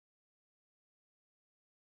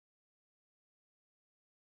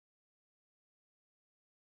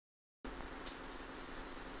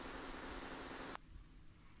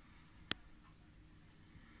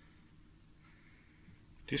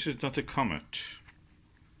This is not a comet,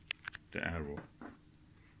 the arrow.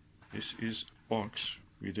 This is a box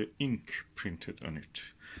with the ink printed on it.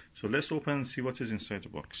 So let's open and see what is inside the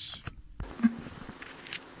box.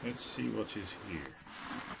 Let's see what is here.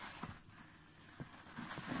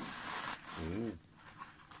 Oh,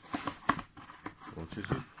 what is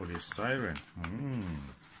it? Polystyrene.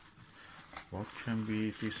 What can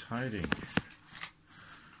be this hiding?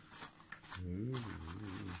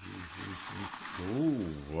 Oh,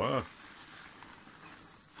 wow.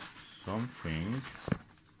 Something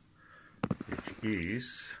which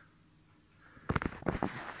is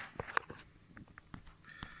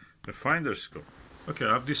a finderscope. Okay,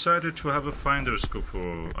 I've decided to have a finderscope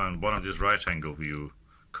on one of these right-angle view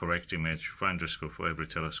correct image finderscope for every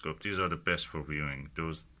telescope. These are the best for viewing.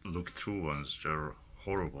 Those look-through ones, they're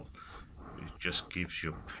horrible. It just gives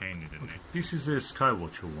you pain in the neck. This is a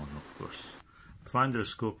Skywatcher one, of course.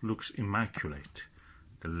 Finderscope looks immaculate.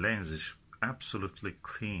 The lens is absolutely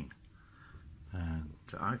clean, and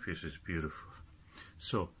the eyepiece is beautiful.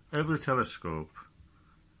 So every telescope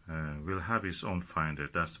will have its own finder.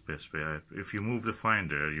 That's the best way. If you move the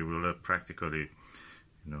finder, you will practically,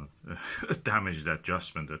 damage the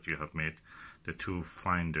adjustment that you have made. The two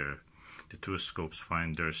scopes,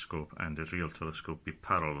 finderscope and the real telescope, be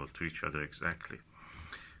parallel to each other exactly.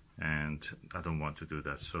 And I don't want to do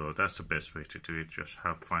that, so that's the best way to do it. Just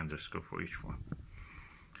have finderscope for each one.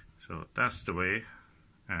 So that's the way.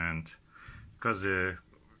 And because the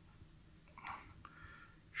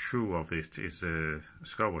shoe of it is a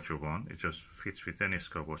Skywatcher one, it just fits with any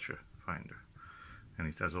Skywatcher finder, and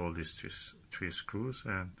it has all these three screws,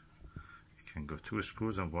 and you can go 2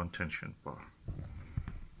 screws and 1 tension bar.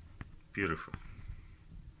 Beautiful.